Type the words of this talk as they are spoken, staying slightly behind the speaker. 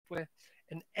with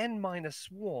an n minus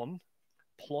 1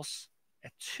 plus a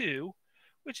 2,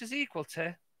 which is equal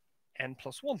to n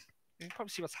plus 1. You can probably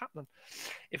see what's happening.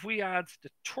 If we add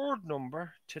the third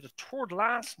number to the third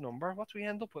last number, what do we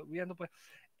end up with? We end up with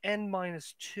n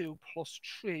minus 2 plus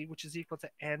 3, which is equal to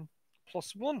n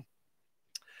plus 1.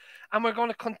 And we're going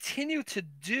to continue to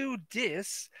do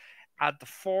this. Add the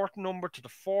fourth number to the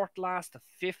fourth last, the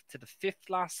fifth to the fifth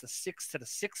last, the sixth to the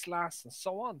sixth last, and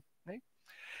so on. Right?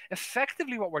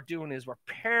 Effectively, what we're doing is we're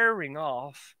pairing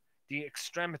off the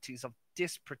extremities of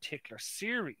this particular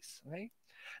series. Right?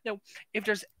 Now, if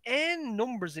there's n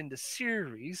numbers in the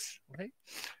series, right,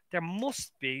 there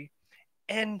must be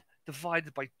n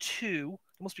divided by 2.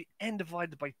 There must be n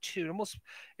divided by 2.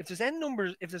 If there's n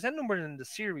numbers in the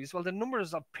series, well, the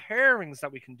numbers of pairings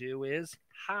that we can do is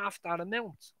half that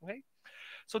amount. Okay?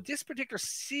 So this particular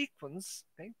sequence,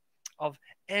 okay, of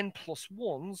n plus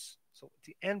 1s, so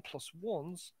the n plus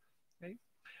 1s, okay,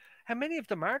 how many of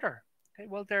them are there? Okay,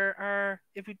 well, there are,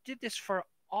 if we did this for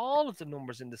all of the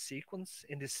numbers in the sequence,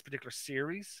 in this particular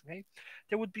series, okay,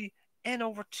 there would be n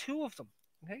over 2 of them.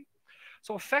 Okay?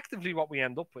 So effectively what we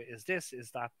end up with is this,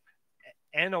 is that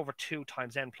n over 2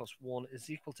 times n plus 1 is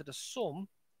equal to the sum,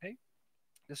 okay,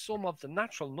 the sum of the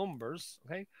natural numbers,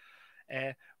 okay,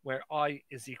 where I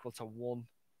is equal to 1,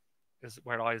 is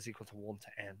where I is equal to 1 to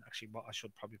n. Actually, what I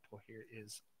should probably put here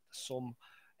is the sum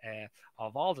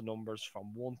of all the numbers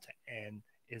from 1 to n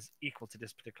is equal to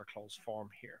this particular closed form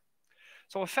here.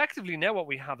 So effectively now what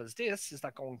we have is this, is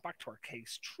that going back to our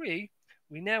case 3,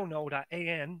 we now know that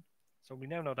an, so we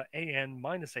now know that an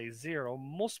minus a0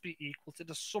 must be equal to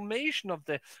the summation of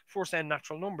the first n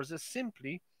natural numbers is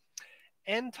simply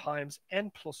n times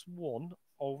n plus 1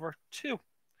 over 2.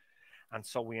 And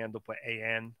so we end up with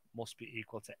an must be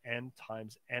equal to n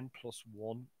times n plus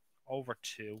 1 over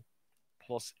 2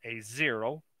 plus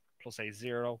a0,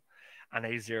 and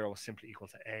a0 is simply equal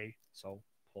to a, so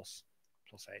plus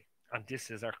a. And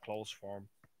this is our closed form.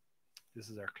 This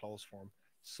is our closed form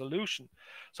solution.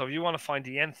 So if you want to find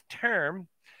the nth term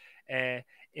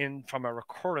from a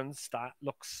recurrence that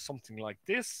looks something like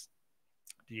this,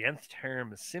 the nth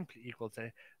term is simply equal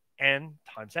to n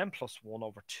times n plus 1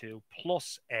 over 2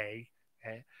 plus a,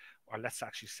 or let's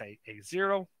actually say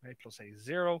a0, plus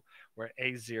a0, where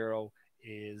a0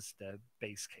 is the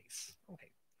base case.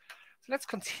 Okay, so let's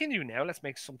continue now. Let's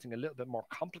make something a little bit more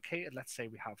complicated. Let's say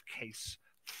we have case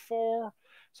 4.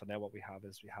 So now what we have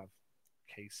is we have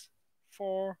case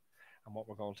 4, and what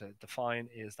we're going to define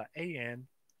is that an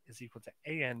is equal to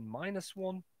an minus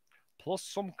 1 plus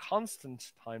some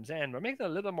constant times n. We're making it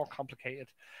a little bit more complicated,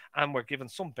 and we're given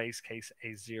some base case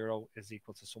a0 is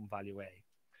equal to some value a.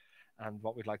 And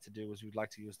what we'd like to do is we'd like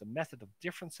to use the method of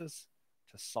differences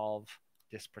to solve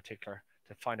this particular,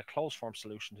 to find a closed form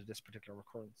solution to this particular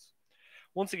recurrence.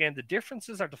 Once again, the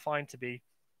differences are defined to be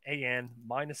an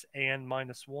minus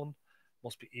 1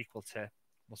 must be equal to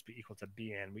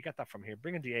bn. We get that from here.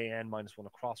 Bringing the an minus 1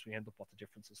 across, we end up what the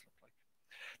differences look like.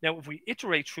 Now, if we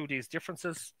iterate through these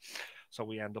differences, so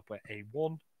we end up with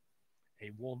a1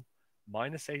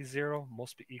 minus a0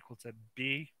 must be equal to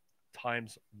b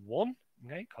times 1,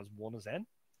 okay, because 1 is n.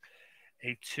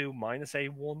 a2 minus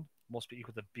a1 must be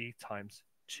equal to b times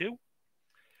 2.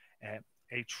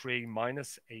 a3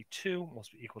 minus a2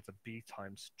 must be equal to b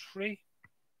times 3.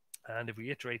 And if we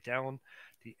iterate down,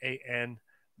 the an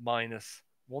minus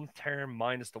 1 term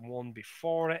minus the 1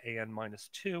 before it, an minus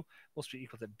 2, must be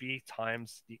equal to b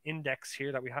times the index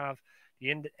here that we have. The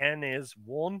n is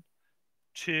 1,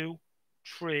 2,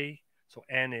 3, so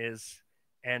n is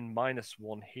n minus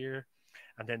 1 here.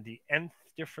 And then the nth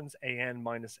difference, an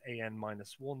minus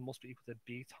 1, must be equal to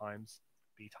b times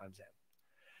n.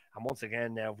 And once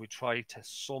again, now if we try to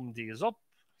sum these up,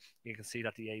 you can see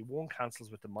that the a1 cancels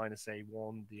with the minus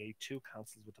a1, the a2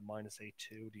 cancels with the minus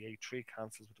a2, the a3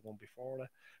 cancels with the one before it,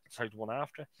 sorry, the one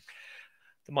after.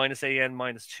 The minus an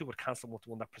minus 2 would cancel with the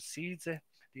one that precedes it.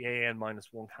 The an minus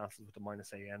 1 cancels with the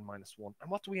minus an minus 1.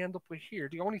 And what do we end up with here?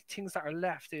 The only things that are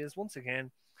left is, once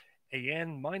again,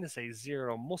 an minus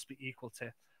a0 must be equal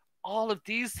to all of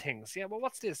these things. Yeah, well,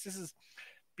 what's this? This is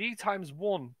b times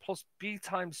 1 plus b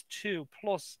times 2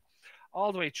 plus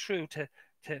all the way through to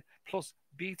plus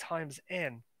b times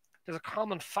n. There's a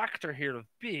common factor here of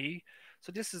b,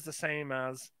 so this is the same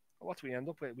as, what do we end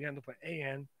up with? We end up with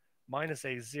an minus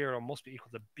a0 must be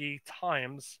equal to b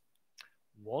times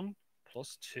 1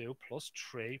 plus 2 plus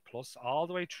 3 plus all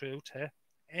the way through to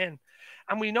n.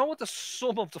 And we know what the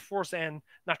sum of the first n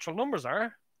natural numbers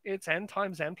are. It's n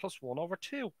times n plus 1 over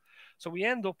 2. So we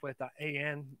end up with that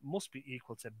an must be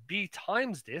equal to b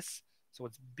times this. So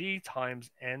it's b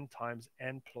times n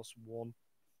plus 1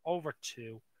 over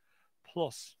 2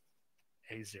 plus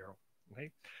A0,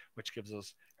 okay, which gives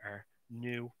us our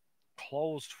new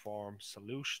closed form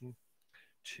solution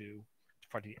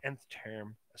for the nth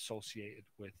term associated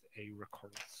with a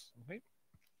recurrence. Okay.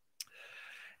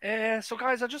 So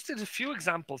guys, I just did a few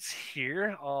examples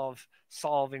here of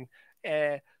solving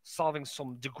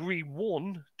some degree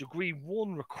one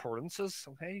recurrences.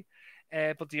 Okay.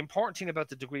 But the important thing about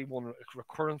the degree one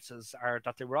recurrences are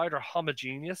that they were either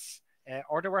homogeneous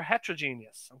or they were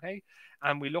heterogeneous. Okay.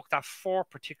 And we looked at 4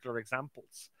 particular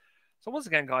examples. So once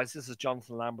again, guys, this is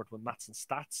Jonathan Lambert with Maths and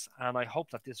Stats, and I hope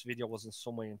that this video was in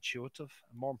some way intuitive,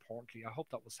 and more importantly, I hope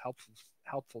that was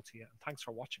helpful to you. And thanks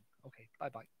for watching. Okay, bye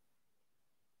bye.